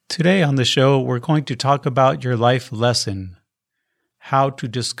Today on the show, we're going to talk about your life lesson, how to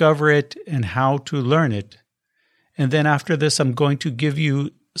discover it and how to learn it. And then after this, I'm going to give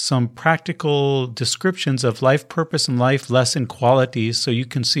you some practical descriptions of life purpose and life lesson qualities so you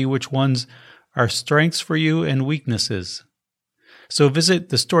can see which ones are strengths for you and weaknesses. So visit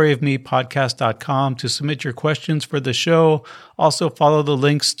thestoryofmepodcast.com to submit your questions for the show. Also follow the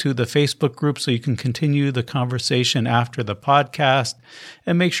links to the Facebook group so you can continue the conversation after the podcast.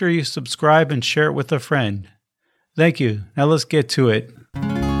 And make sure you subscribe and share it with a friend. Thank you. Now let's get to it.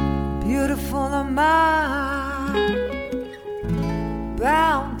 Beautiful am I,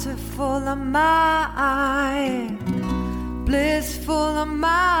 bountiful am I, blissful am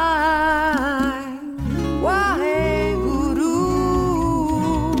I, Waheguru,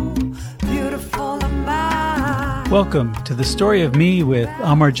 beautiful am I. Welcome to The Story of Me with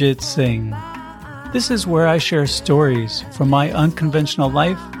Amarjit Singh. This is where I share stories from my unconventional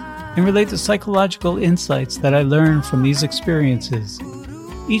life and relate the psychological insights that I learned from these experiences.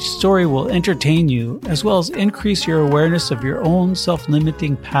 Each story will entertain you as well as increase your awareness of your own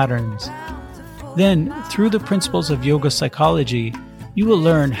self-limiting patterns. Then, through the principles of yoga psychology, you will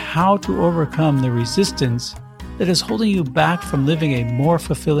learn how to overcome the resistance that is holding you back from living a more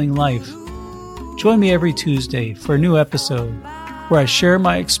fulfilling life. Join me every Tuesday for a new episode where I share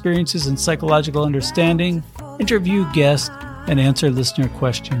my experiences in psychological understanding, interview guests, and answer listener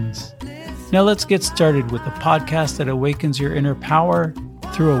questions. Now let's get started with a podcast that awakens your inner power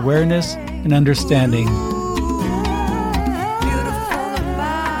through awareness and understanding.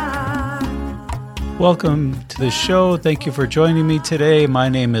 Welcome to the show. Thank you for joining me today. My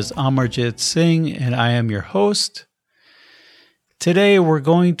name is Amarjit Singh, and I am your host. Today, we're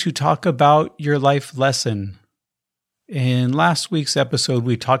going to talk about your life lesson. In last week's episode,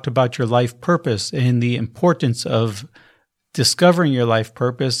 we talked about your life purpose and the importance of discovering your life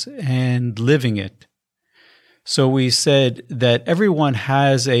purpose and living it. So we said that everyone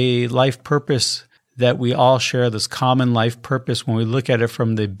has a life purpose that we all share, this common life purpose when we look at it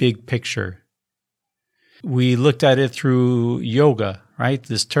from the big picture. We looked at it through yoga, right?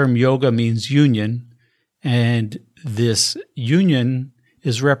 This term yoga means union, and this union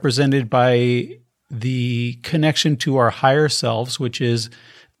is represented by the connection to our higher selves, which is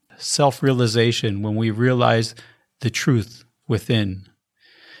self-realization, when we realize the truth within.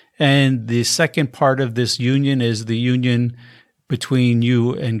 And the second part of this union is the union between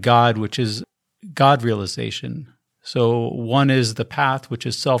you and God, which is God realization. So one is the path, which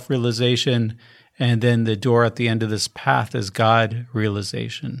is self-realization, and then the door at the end of this path is God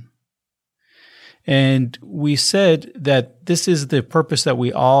realization. And we said that this is the purpose that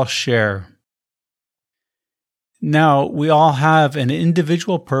we all share. Now, we all have an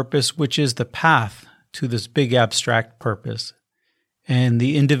individual purpose, which is the path to this big abstract purpose. And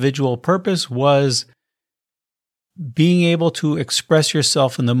the individual purpose was being able to express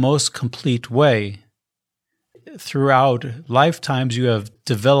yourself in the most complete way. Throughout lifetimes, you have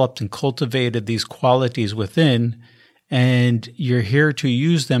developed and cultivated these qualities within, and you're here to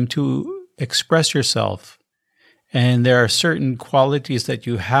use them to express yourself. And there are certain qualities that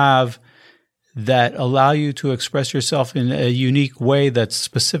you have that allow you to express yourself in a unique way that's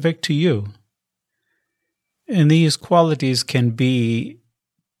specific to you. And these qualities can be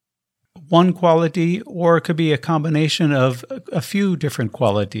one quality, or it could be a combination of a few different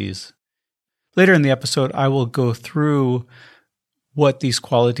qualities. Later in the episode, I will go through what these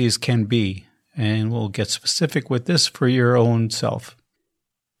qualities can be, and we'll get specific with this for your own self.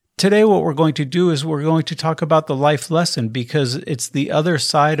 Today, what we're going to do is we're going to talk about the life lesson because it's the other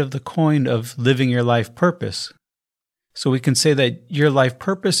side of the coin of living your life purpose. So we can say that your life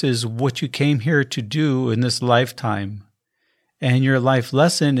purpose is what you came here to do in this lifetime. And your life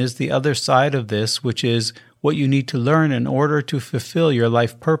lesson is the other side of this, which is what you need to learn in order to fulfill your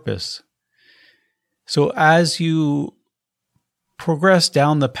life purpose. So as you progress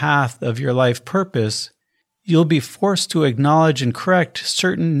down the path of your life purpose, you'll be forced to acknowledge and correct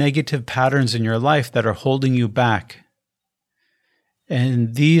certain negative patterns in your life that are holding you back.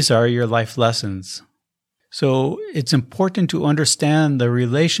 And these are your life lessons. So it's important to understand the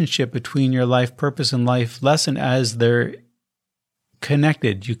relationship between your life purpose and life lesson as they're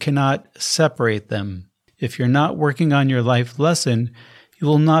connected. You cannot separate them. If you're not working on your life lesson, you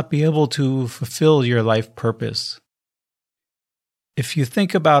will not be able to fulfill your life purpose. If you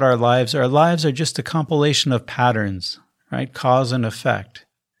think about our lives are just a compilation of patterns, right? Cause and effect.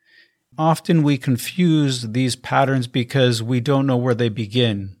 Often we confuse these patterns because we don't know where they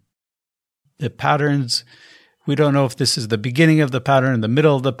begin. The patterns, we don't know if this is the beginning of the pattern, the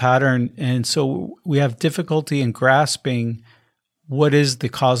middle of the pattern, and so we have difficulty in grasping what is the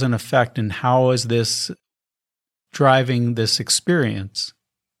cause and effect and how is this driving this experience.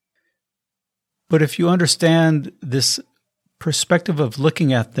 But if you understand this perspective of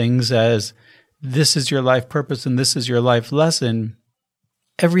looking at things as this is your life purpose and this is your life lesson,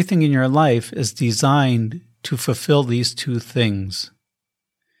 everything in your life is designed to fulfill these two things.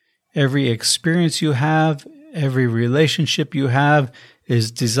 Every experience you have, every relationship you have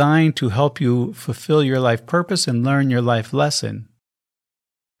is designed to help you fulfill your life purpose and learn your life lesson.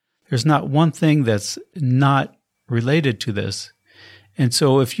 There's not one thing that's not related to this. And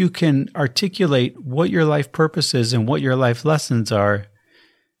so if you can articulate what your life purpose is and what your life lessons are,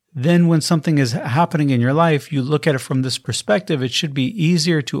 then when something is happening in your life, you look at it from this perspective, it should be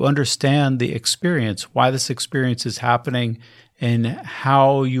easier to understand the experience, why this experience is happening, and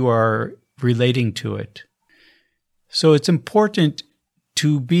how you are relating to it. So it's important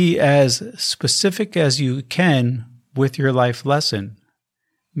to be as specific as you can with your life lesson,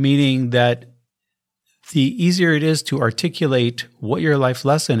 meaning that the easier it is to articulate what your life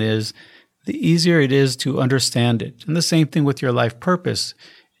lesson is, the easier it is to understand it. And the same thing with your life purpose.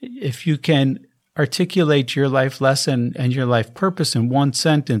 If you can articulate your life lesson and your life purpose in one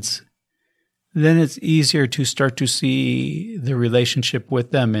sentence, then it's easier to start to see the relationship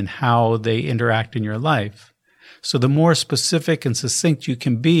with them and how they interact in your life. So the more specific and succinct you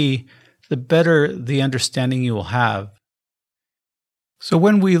can be, the better the understanding you will have. So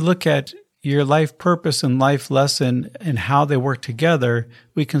when we look at your life purpose and life lesson and how they work together,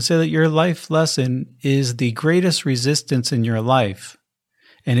 we can say that your life lesson is the greatest resistance in your life,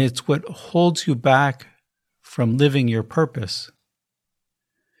 and it's what holds you back from living your purpose.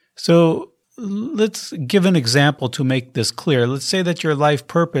 So let's give an example to make this clear. Let's say that your life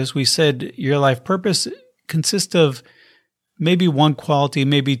purpose, we said your life purpose consists of maybe one quality,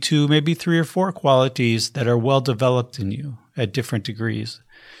 maybe two, maybe three or four qualities that are well developed in you at different degrees.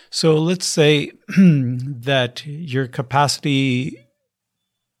 So let's say that your capacity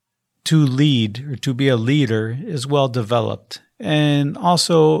to lead or to be a leader is well developed. And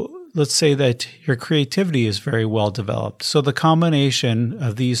also, let's say that your creativity is very well developed. So the combination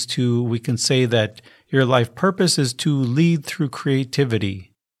of these two, we can say that your life purpose is to lead through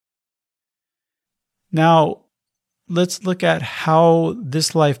creativity. Now, let's look at how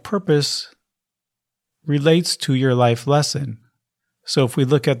this life purpose relates to your life lesson. So if we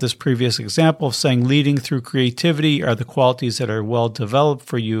look at this previous example of saying leading through creativity are the qualities that are well developed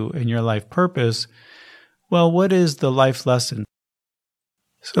for you in your life purpose, well, what is the life lesson?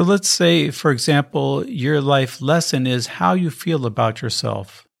 So let's say, for example, your life lesson is how you feel about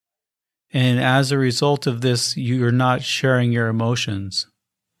yourself. And as a result of this, you're not sharing your emotions.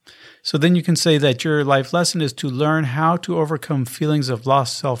 So then you can say that your life lesson is to learn how to overcome feelings of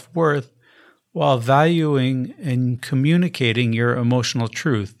lost self-worth while valuing and communicating your emotional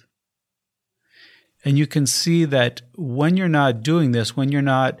truth. And you can see that when you're not doing this, when you're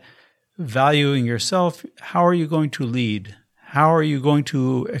not valuing yourself, how are you going to lead? How are you going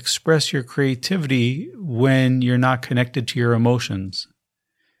to express your creativity when you're not connected to your emotions?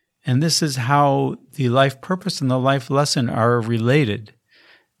 And this is how the life purpose and the life lesson are related,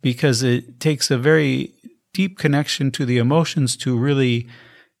 because it takes a very deep connection to the emotions to really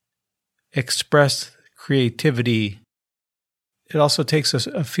express creativity. It also takes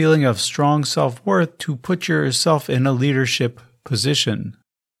a feeling of strong self-worth to put yourself in a leadership position.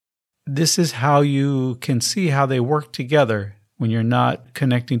 This is how you can see how they work together when you're not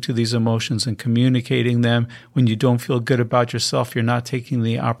connecting to these emotions and communicating them. When you don't feel good about yourself, you're not taking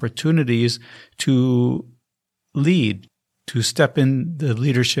the opportunities to lead, to step in the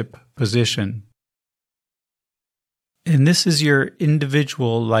leadership position. And this is your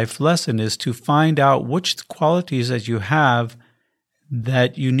individual life lesson, is to find out which qualities that you have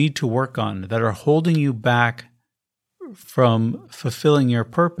that you need to work on, that are holding you back from fulfilling your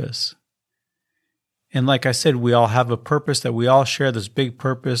purpose. And like I said, we all have a purpose, that we all share this big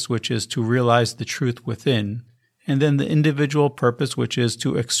purpose, which is to realize the truth within. And then the individual purpose, which is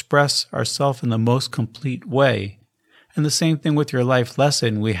to express ourselves in the most complete way. And the same thing with your life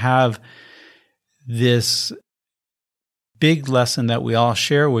lesson. We have this big lesson that we all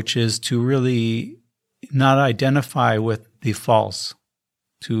share, which is to really not identify with the false,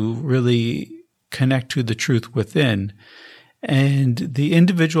 to really connect to the truth within. And the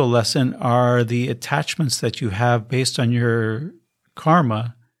individual lesson are the attachments that you have based on your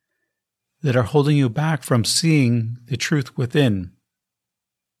karma that are holding you back from seeing the truth within.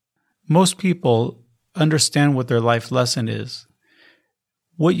 Most people understand what their life lesson is.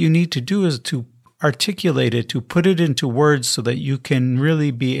 What you need to do is to articulate it, to put it into words so that you can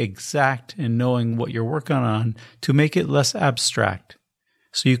really be exact in knowing what you're working on, to make it less abstract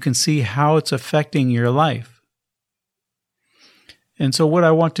so you can see how it's affecting your life. And so what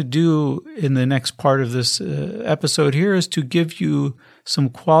I want to do in the next part of this episode here is to give you some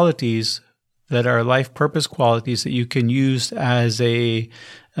qualities that are life purpose qualities that you can use as a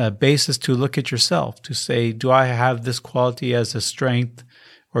basis to look at yourself, to say, do I have this quality as a strength,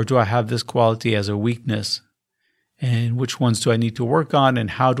 or do I have this quality as a weakness? And which ones do I need to work on, and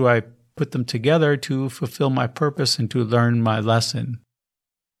how do I put them together to fulfill my purpose and to learn my lesson?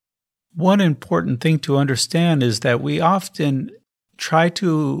 One important thing to understand is that we often try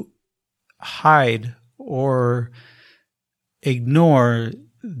to hide or ignore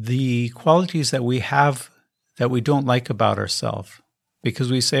the qualities that we have that we don't like about ourselves.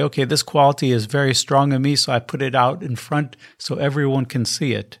 Because we say, okay, this quality is very strong in me, so I put it out in front so everyone can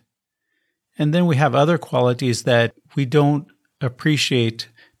see it. And then we have other qualities that we don't appreciate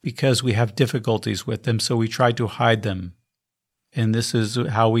because we have difficulties with them, so we try to hide them. And this is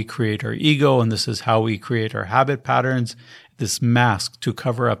how we create our ego, and this is how we create our habit patterns, this mask to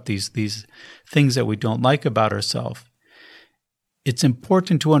cover up these things that we don't like about ourselves. It's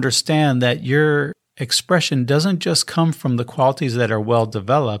important to understand that your expression doesn't just come from the qualities that are well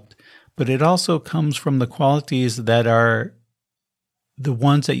developed, but it also comes from the qualities that are the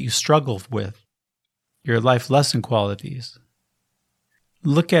ones that you struggle with, your life lesson qualities.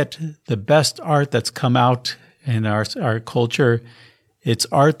 Look at the best art that's come out in our culture. It's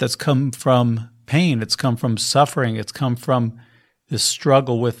art that's come from pain, it's come from suffering, it's come from the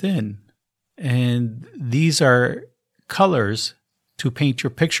struggle within. And these are colors to paint your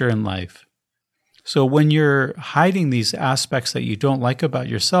picture in life. So when you're hiding these aspects that you don't like about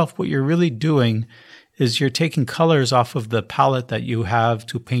yourself, what you're really doing is you're taking colors off of the palette that you have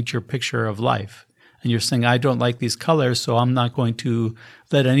to paint your picture of life. And you're saying, I don't like these colors, so I'm not going to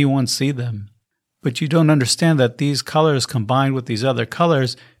let anyone see them. But you don't understand that these colors combined with these other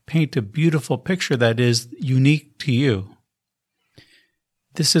colors paint a beautiful picture that is unique to you.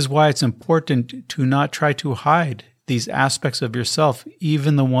 This is why it's important to not try to hide these aspects of yourself,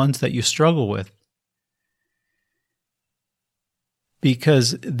 even the ones that you struggle with.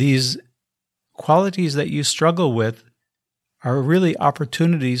 Because these qualities that you struggle with are really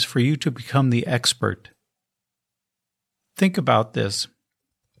opportunities for you to become the expert. Think about this.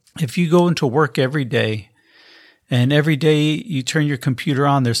 If you go into work every day, and every day you turn your computer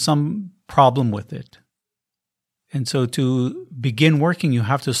on, there's some problem with it. And so to begin working, you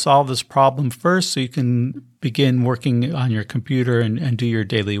have to solve this problem first so you can begin working on your computer and do your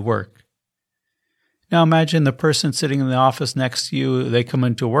daily work. Now imagine the person sitting in the office next to you, they come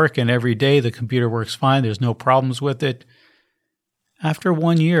into work and every day the computer works fine, there's no problems with it. After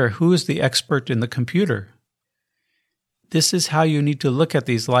 1 year, who is the expert in the computer? This is how you need to look at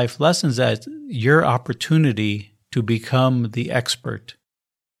these life lessons as your opportunity to become the expert.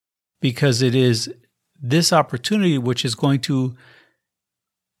 Because it is this opportunity which is going to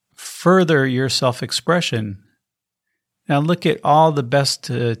further your self-expression. Now look at all the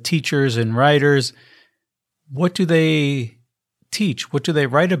best teachers and writers. What do they teach? What do they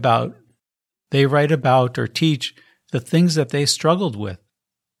write about? They write about or teach the things that they struggled with,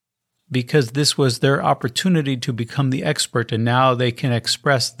 because this was their opportunity to become the expert, and now they can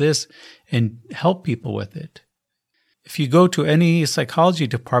express this and help people with it. If you go to any psychology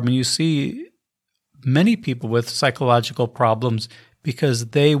department, you see many people with psychological problems because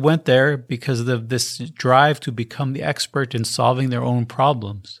they went there because of this drive to become the expert in solving their own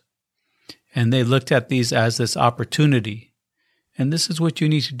problems. And they looked at these as this opportunity. And this is what you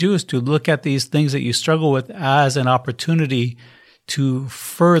need to do, is to look at these things that you struggle with as an opportunity to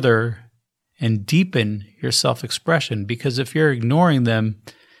further and deepen your self-expression. Because if you're ignoring them,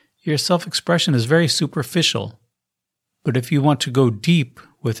 your self-expression is very superficial. But if you want to go deep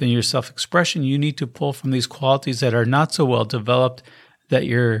within your self-expression, you need to pull from these qualities that are not so well developed that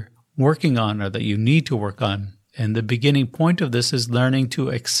you're working on or that you need to work on. And the beginning point of this is learning to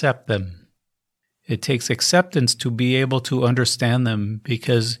accept them. It takes acceptance to be able to understand them,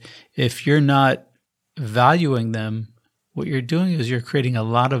 because if you're not valuing them, what you're doing is you're creating a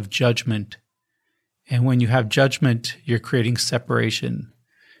lot of judgment. And when you have judgment, you're creating separation.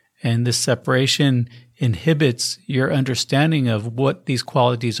 And this separation inhibits your understanding of what these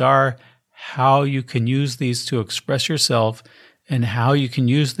qualities are, how you can use these to express yourself, and how you can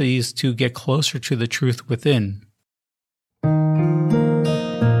use these to get closer to the truth within.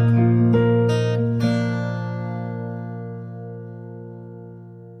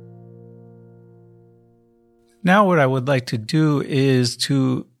 Now what I would like to do is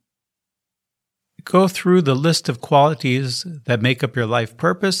to go through the list of qualities that make up your life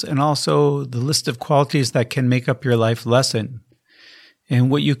purpose and also the list of qualities that can make up your life lesson. And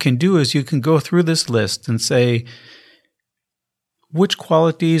what you can do is you can go through this list and say, which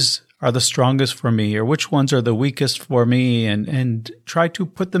qualities are the strongest for me, or which ones are the weakest for me, and try to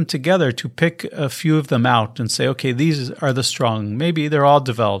put them together to pick a few of them out and say, okay, these are the strong. Maybe they're all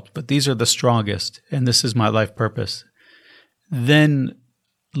developed, but these are the strongest, and this is my life purpose. Then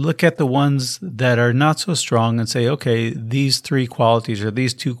look at the ones that are not so strong and say, okay, these 3 qualities or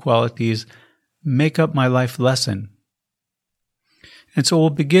these 2 qualities make up my life lesson. And so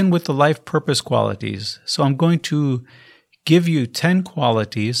we'll begin with the life purpose qualities. So I'm going to give you 10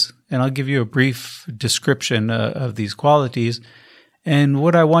 qualities, and I'll give you a brief description of these qualities. And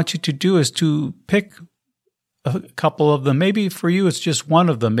what I want you to do is to pick a couple of them. Maybe for you it's just one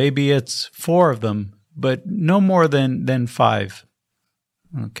of them. Maybe it's 4 of them, but no more than 5.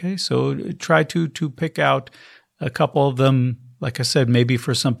 Okay, so try to pick out a couple of them. Like I said, maybe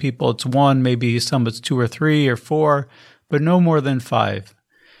for some people it's 1, maybe some it's 2 or 3 or 4, but no more than 5.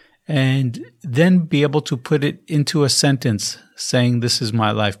 And then be able to put it into a sentence saying, this is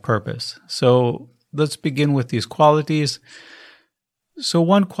my life purpose. So let's begin with these qualities. So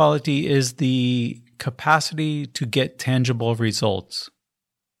one quality is the capacity to get tangible results.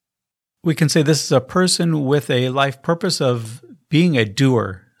 We can say this is a person with a life purpose of being a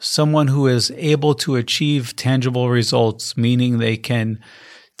doer, someone who is able to achieve tangible results, meaning they can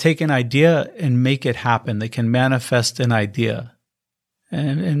take an idea and make it happen. They can manifest an idea.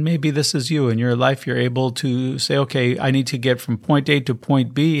 And maybe this is you in your life. You're able to say, okay, I need to get from point A to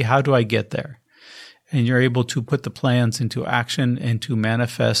point B. How do I get there? And you're able to put the plans into action and to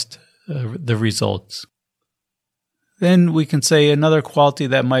manifest the results. Then we can say another quality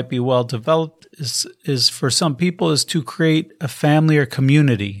that might be well developed is for some people is to create a family or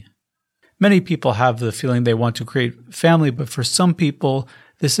community. Many people have the feeling they want to create family, but for some people,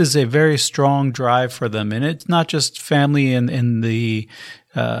 this is a very strong drive for them. And it's not just family in the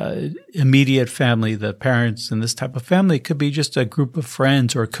immediate family, the parents and this type of family. It could be just a group of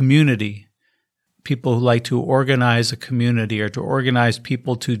friends or a community, people who like to organize a community or to organize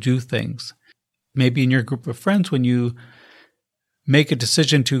people to do things. Maybe in your group of friends, when you make a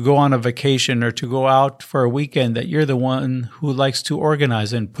decision to go on a vacation or to go out for a weekend, that you're the one who likes to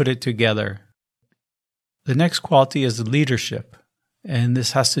organize and put it together. The next quality is leadership. And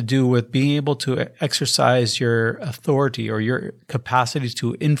this has to do with being able to exercise your authority or your capacity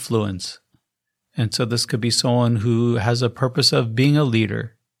to influence. And so this could be someone who has a purpose of being a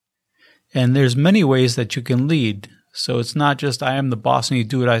leader. And there's many ways that you can lead. So it's not just I am the boss and you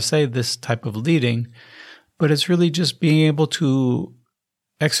do what I say, this type of leading, but it's really just being able to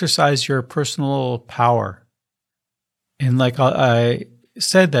exercise your personal power. And like I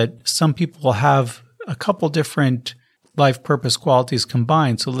said, that some people will have a couple different life purpose qualities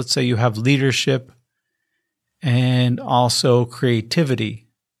combined. So let's say you have leadership and also creativity.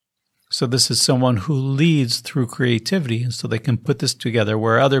 So this is someone who leads through creativity, and so they can put this together,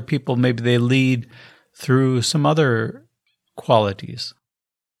 where other people, maybe they lead through some other qualities.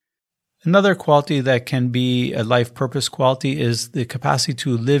 Another quality that can be a life purpose quality is the capacity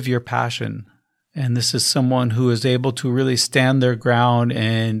to live your passion. And this is someone who is able to really stand their ground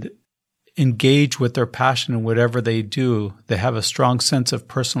and engage with their passion in whatever they do. They have a strong sense of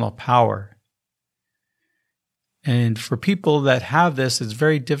personal power. And for people that have this, it's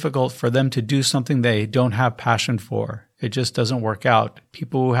very difficult for them to do something they don't have passion for. It just doesn't work out.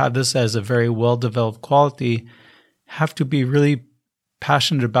 People who have this as a very well-developed quality have to be really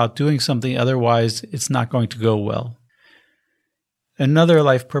passionate about doing something, otherwise it's not going to go well. Another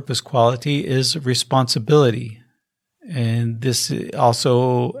life purpose quality is responsibility. And this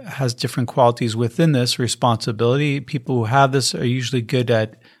also has different qualities within this responsibility. People who have this are usually good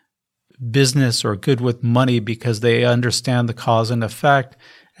at business or good with money because they understand the cause and effect,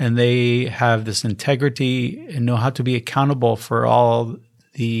 and they have this integrity and know how to be accountable for all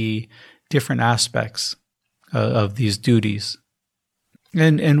the different aspects of these duties.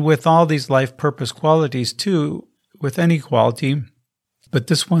 And with all these life purpose qualities too, with any quality, but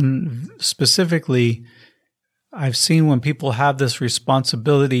this one specifically, I've seen when people have this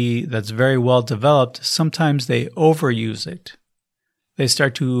responsibility that's very well developed, sometimes they overuse it. They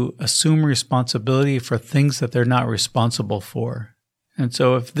start to assume responsibility for things that they're not responsible for. And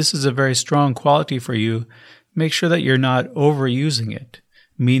so if this is a very strong quality for you, make sure that you're not overusing it,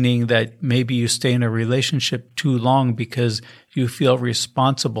 meaning that maybe you stay in a relationship too long because you feel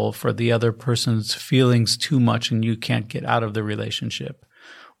responsible for the other person's feelings too much and you can't get out of the relationship.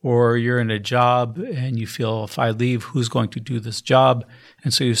 or you're in a job and you feel, if I leave, who's going to do this job?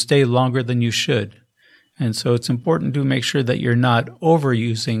 And so you stay longer than you should. And so it's important to make sure that you're not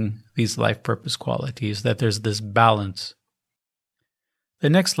overusing these life purpose qualities, that there's this balance. The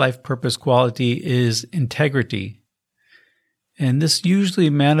next life purpose quality is integrity. And this usually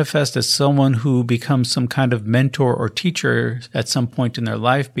manifests as someone who becomes some kind of mentor or teacher at some point in their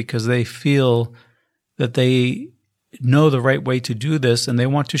life because they feel that they know the right way to do this and they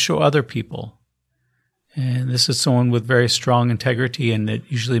want to show other people. And this is someone with very strong integrity, and it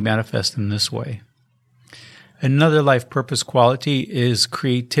usually manifests in this way. Another life purpose quality is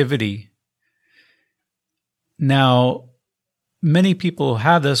creativity. Now, many people who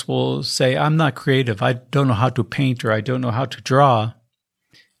have this will say, I'm not creative. I don't know how to paint, or I don't know how to draw.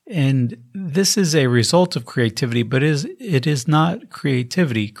 And this is a result of creativity, but it is not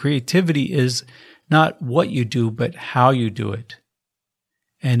creativity. Creativity is not what you do, but how you do it.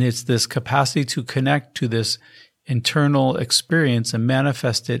 And it's this capacity to connect to this internal experience and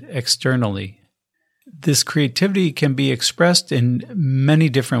manifest it externally. This creativity can be expressed in many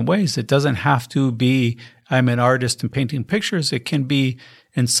different ways. It doesn't have to be, I'm an artist and painting pictures. It can be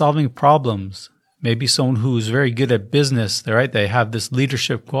in solving problems. Maybe someone who's very good at business, right? They have this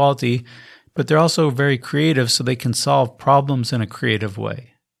leadership quality, but they're also very creative, so they can solve problems in a creative way.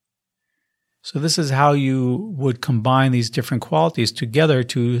 So this is how you would combine these different qualities together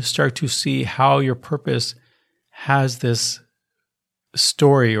to start to see how your purpose has this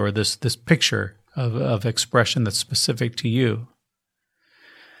story or this picture of expression that's specific to you.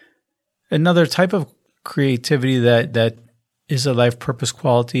 Another type of creativity that is a life purpose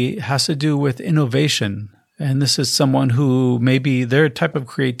quality has to do with innovation. And this is someone who maybe their type of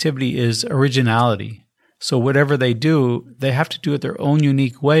creativity is originality. So whatever they do, they have to do it their own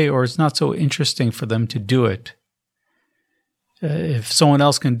unique way, or it's not so interesting for them to do it. If someone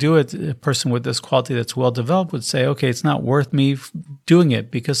else can do it, a person with this quality that's well developed would say, okay, it's not worth me doing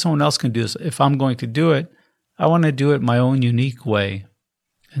it because someone else can do this. If I'm going to do it, I want to do it my own unique way.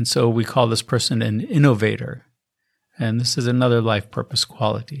 And so we call this person an innovator. And this is another life purpose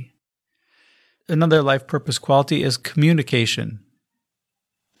quality. Another life purpose quality is communication.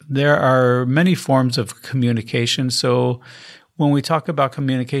 There are many forms of communication. So when we talk about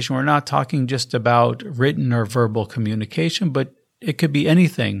communication, we're not talking just about written or verbal communication, but it could be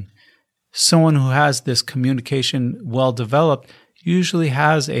anything. Someone who has this communication well developed usually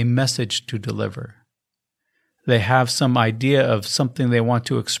has a message to deliver. They have some idea of something they want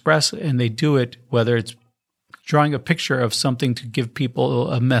to express, and they do it, whether it's drawing a picture of something to give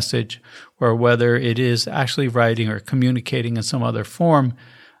people a message, or whether it is actually writing or communicating in some other form.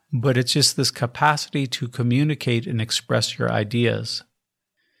 But it's just this capacity to communicate and express your ideas.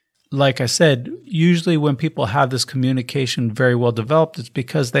 Like I said, usually when people have this communication very well developed, it's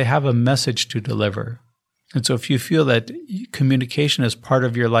because they have a message to deliver. And so if you feel that communication is part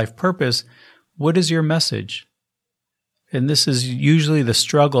of your life purpose, what is your message? And this is usually the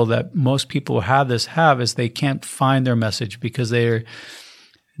struggle that most people who have this have, is they can't find their message because they're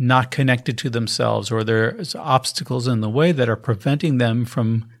not connected to themselves, or there's obstacles in the way that are preventing them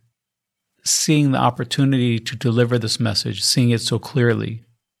from seeing the opportunity to deliver this message, seeing it so clearly.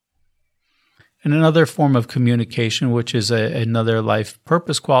 And another form of communication, which is another life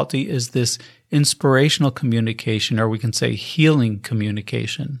purpose quality, is this inspirational communication, or we can say healing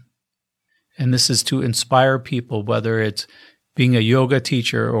communication. And this is to inspire people, whether it's being a yoga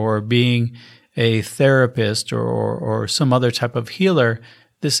teacher or being a therapist or some other type of healer.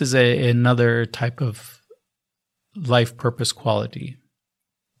 This is another type of life purpose quality.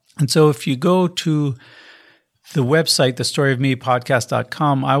 And so if you go to the website,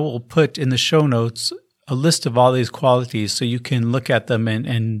 thestoryofmepodcast.com, I will put in the show notes a list of all these qualities so you can look at them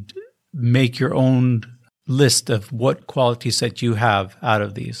and make your own list of what qualities that you have out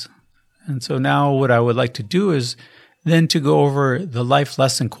of these. And so now what I would like to do is then to go over the life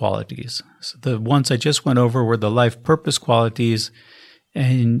lesson qualities. So the ones I just went over were the life purpose qualities,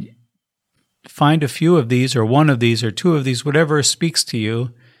 and find a few of these or one of these or two of these, whatever speaks to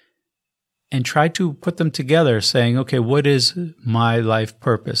you, and try to put them together saying, okay, what is my life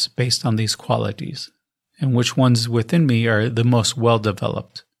purpose based on these qualities? And which ones within me are the most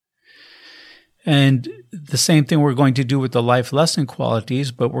well-developed? And the same thing we're going to do with the life lesson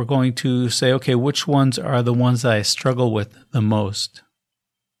qualities, but we're going to say, okay, which ones are the ones that I struggle with the most?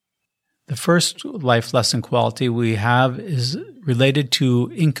 The first life lesson quality we have is related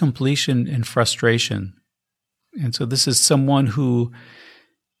to incompletion and frustration. And so this is someone who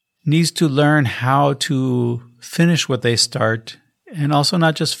needs to learn how to finish what they start, and also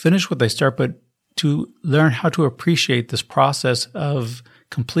not just finish what they start, but to learn how to appreciate this process of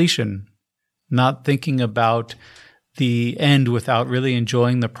completion, not thinking about the end without really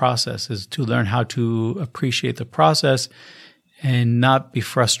enjoying the process, is to learn how to appreciate the process and not be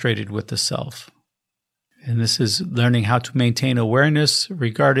frustrated with the self. And this is learning how to maintain awareness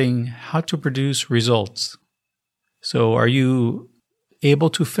regarding how to produce results. So are you able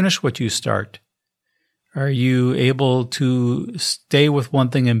to finish what you start? Are you able to stay with one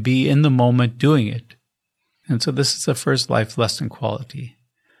thing and be in the moment doing it? And so this is the first life lesson quality.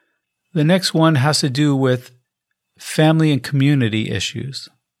 The next one has to do with family and community issues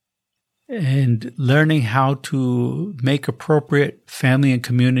and learning how to make appropriate family and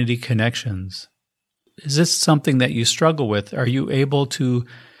community connections. Is this something that you struggle with? Are you able to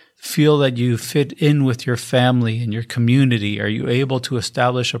feel that you fit in with your family and your community? Are you able to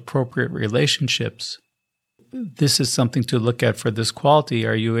establish appropriate relationships? This is something to look at for this quality.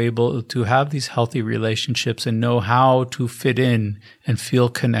 Are you able to have these healthy relationships and know how to fit in and feel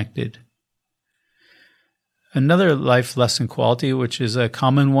connected? Another life lesson quality, which is a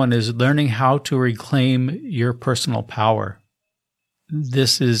common one, is learning how to reclaim your personal power.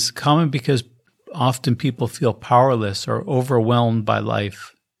 This is common because often people feel powerless or overwhelmed by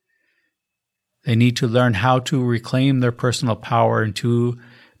life. They need to learn how to reclaim their personal power and to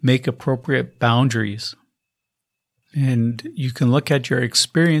make appropriate boundaries. And you can look at your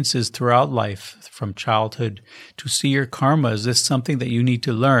experiences throughout life, from childhood, to see your karma. Is this something that you need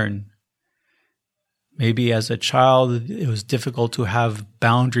to learn? Maybe as a child, it was difficult to have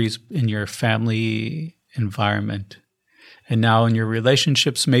boundaries in your family environment. And now in your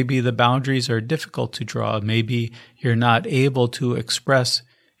relationships, maybe the boundaries are difficult to draw. Maybe you're not able to express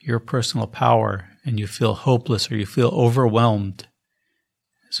your personal power and you feel hopeless or you feel overwhelmed.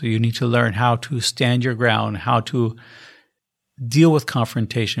 So you need to learn how to stand your ground, how to deal with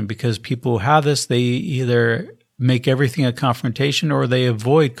confrontation, because people who have this, they either make everything a confrontation or they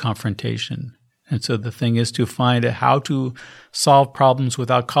avoid confrontation. And so the thing is to find how to solve problems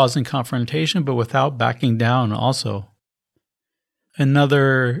without causing confrontation, but without backing down also.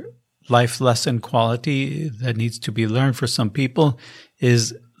 Another life lesson quality that needs to be learned for some people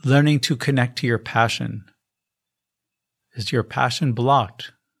is learning to connect to your passion. Is your passion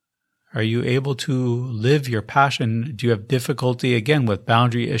blocked? Are you able to live your passion? Do you have difficulty, again, with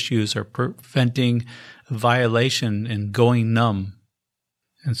boundary issues or preventing violation and going numb?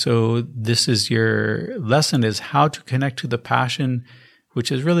 And so this is your lesson, is how to connect to the passion,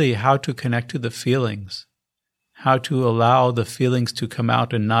 which is really how to connect to the feelings, how to allow the feelings to come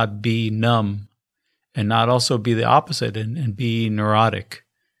out and not be numb, and not also be the opposite and be neurotic,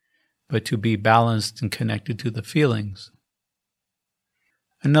 but to be balanced and connected to the feelings.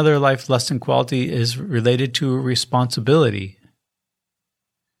 Another life lesson quality is related to responsibility.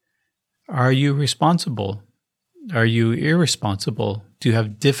 Are you responsible? Are you irresponsible? Do you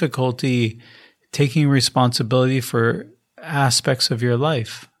have difficulty taking responsibility for aspects of your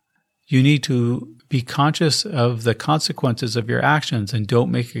life? You need to be conscious of the consequences of your actions and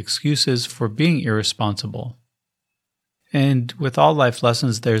don't make excuses for being irresponsible. And with all life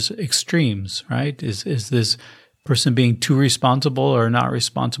lessons, there's extremes, right? Is this person being too responsible or not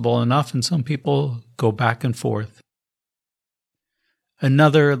responsible enough? And some people go back and forth.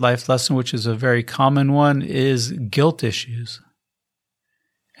 Another life lesson, which is a very common one, is guilt issues.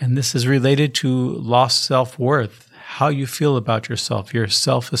 And this is related to lost self-worth, how you feel about yourself, your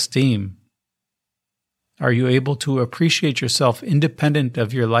self-esteem. Are you able to appreciate yourself independent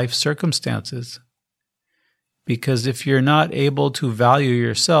of your life circumstances? Because if you're not able to value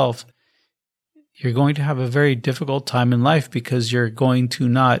yourself, you're going to have a very difficult time in life, because you're going to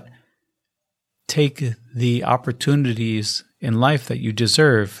not take the opportunities in life that you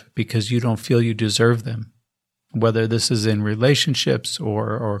deserve because you don't feel you deserve them, whether this is in relationships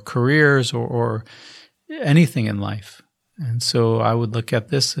or careers or anything in life. And so I would look at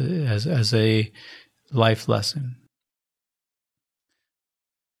this as a life lesson.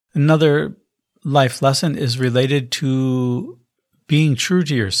 Another life lesson is related to being true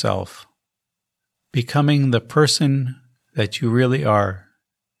to yourself, becoming the person that you really are.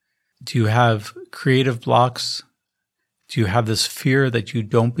 Do you have creative blocks? Do you have this fear that you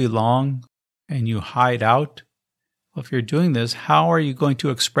don't belong and you hide out? Well, if you're doing this, how are you going to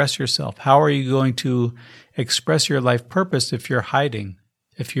express yourself? How are you going to express your life purpose if you're hiding?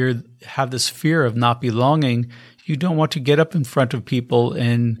 If you have this fear of not belonging, you don't want to get up in front of people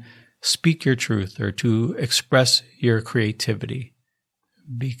and speak your truth or to express your creativity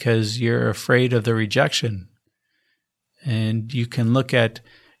because you're afraid of the rejection. And you can look at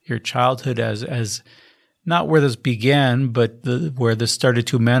your childhood as not where this began, but where this started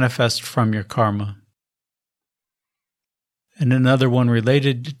to manifest from your karma. And another one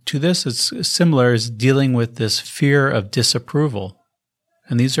related to this is similar, is dealing with this fear of disapproval.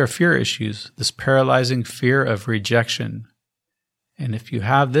 And these are fear issues, this paralyzing fear of rejection. And if you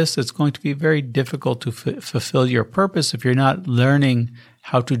have this, it's going to be very difficult to fulfill your purpose if you're not learning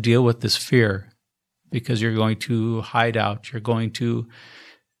how to deal with this fear, because you're going to hide out. You're going to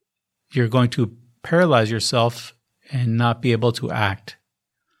paralyze yourself and not be able to act.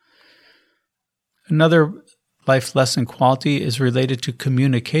 Another life lesson quality is related to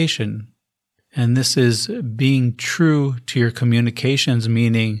communication. And this is being true to your communications,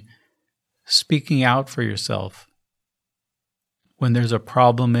 meaning speaking out for yourself. When there's a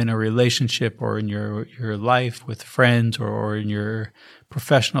problem in a relationship or in your life with friends or in your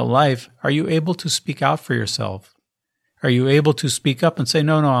professional life, are you able to speak out for yourself? Are you able to speak up and say,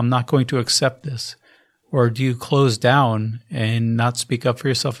 no, I'm not going to accept this? Or do you close down and not speak up for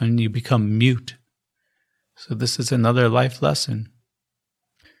yourself and you become mute? So this is another life lesson.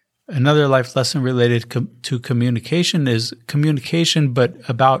 Another life lesson related to communication is communication, but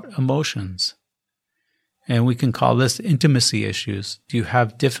about emotions. And we can call this intimacy issues. Do you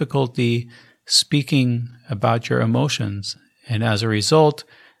have difficulty speaking about your emotions? And as a result,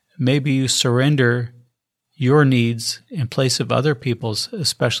 maybe you surrender your needs in place of other people's,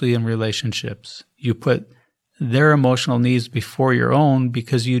 especially in relationships. You put their emotional needs before your own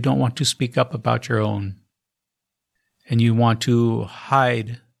because you don't want to speak up about your own. And you want to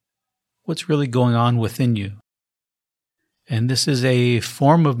hide what's really going on within you. And this is a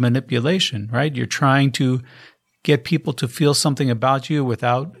form of manipulation, right? You're trying to get people to feel something about you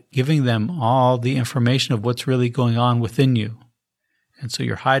without giving them all the information of what's really going on within you. And so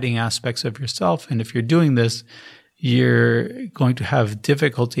you're hiding aspects of yourself. And if you're doing this, you're going to have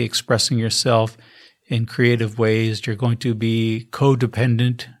difficulty expressing yourself in creative ways. You're going to be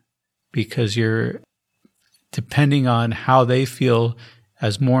codependent because you're depending on how they feel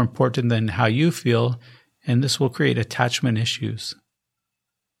as more important than how you feel. And this will create attachment issues.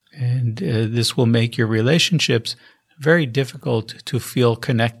 And this will make your relationships very difficult to feel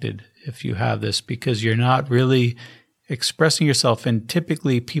connected if you have this, because you're not really expressing yourself. And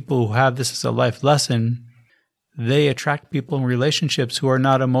typically people who have this as a life lesson, they attract people in relationships who are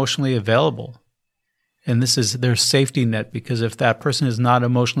not emotionally available. And this is their safety net, because if that person is not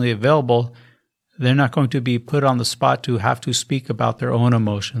emotionally available, they're not going to be put on the spot to have to speak about their own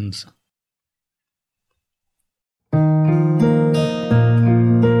emotions.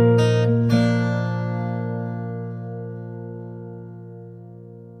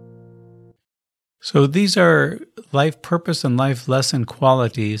 So these are life purpose and life lesson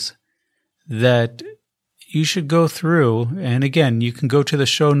qualities that you should go through. And again, you can go to the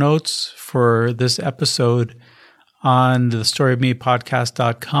show notes for this episode on the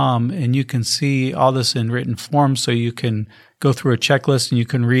storyofmepodcast.com, and you can see all this in written form, so you can go through a checklist and you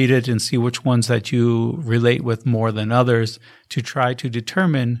can read it and see which ones that you relate with more than others to try to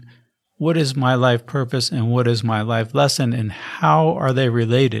determine what is my life purpose and what is my life lesson and how are they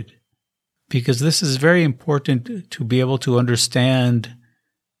related. Because this is very important to be able to understand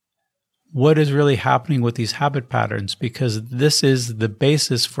what is really happening with these habit patterns, because this is the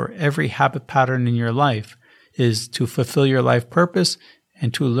basis for every habit pattern in your life, is to fulfill your life purpose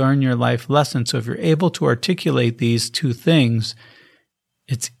and to learn your life lesson. So if you're able to articulate these two things,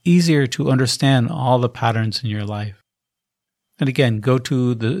 it's easier to understand all the patterns in your life. And again, go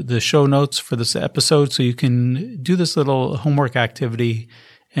to the show notes for this episode so you can do this little homework activity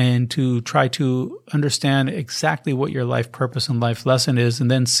and to try to understand exactly what your life purpose and life lesson is,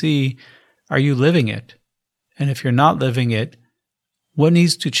 and then see, are you living it? And if you're not living it, what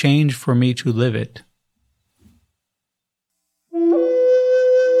needs to change for me to live it?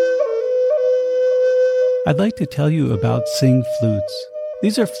 I'd like to tell you about Sing Flutes.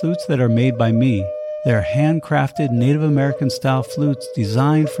 These are flutes that are made by me. They're handcrafted Native American-style flutes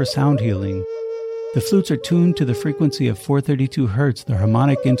designed for sound healing. The flutes are tuned to the frequency of 432 Hertz, the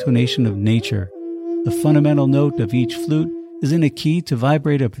harmonic intonation of nature. The fundamental note of each flute is in a key to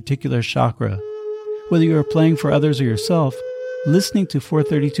vibrate a particular chakra. Whether you are playing for others or yourself, listening to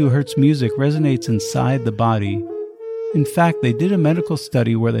 432 Hertz music resonates inside the body. In fact, they did a medical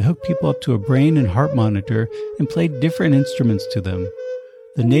study where they hooked people up to a brain and heart monitor and played different instruments to them.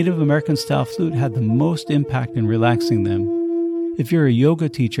 The Native American-style flute had the most impact in relaxing them. If you're a yoga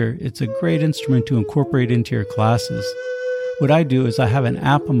teacher, it's a great instrument to incorporate into your classes. What I do is I have an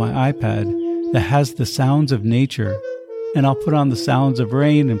app on my iPad that has the sounds of nature, and I'll put on the sounds of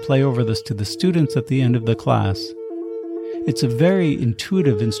rain and play over this to the students at the end of the class. It's a very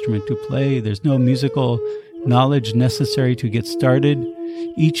intuitive instrument to play. There's no musical knowledge necessary to get started.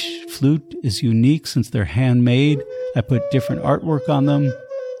 Each flute is unique since they're handmade. I put different artwork on them.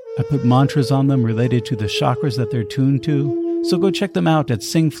 I put mantras on them related to the chakras that they're tuned to. So go check them out at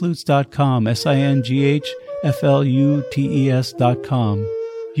singflutes.com, SINGHFLUTES.com.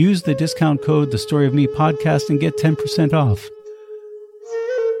 Use the discount code The Story of Me Podcast and get 10% off.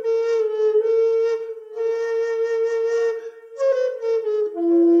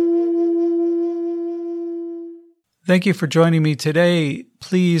 Thank you for joining me today.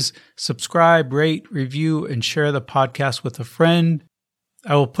 Please subscribe, rate, review, and share the podcast with a friend.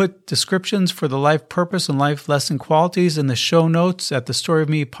 I will put descriptions for the life purpose and life lesson qualities in the show notes at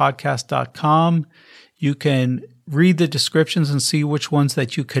thestoryofmepodcast.com. You can read the descriptions and see which ones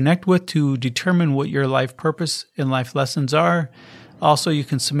that you connect with to determine what your life purpose and life lessons are. Also, you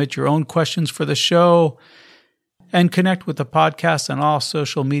can submit your own questions for the show and connect with the podcast on all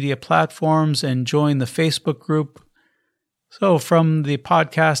social media platforms and join the Facebook group. So from the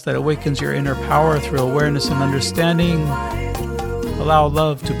podcast that awakens your inner power through awareness and understanding, allow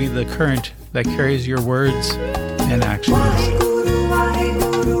love to be the current that carries your words and actions.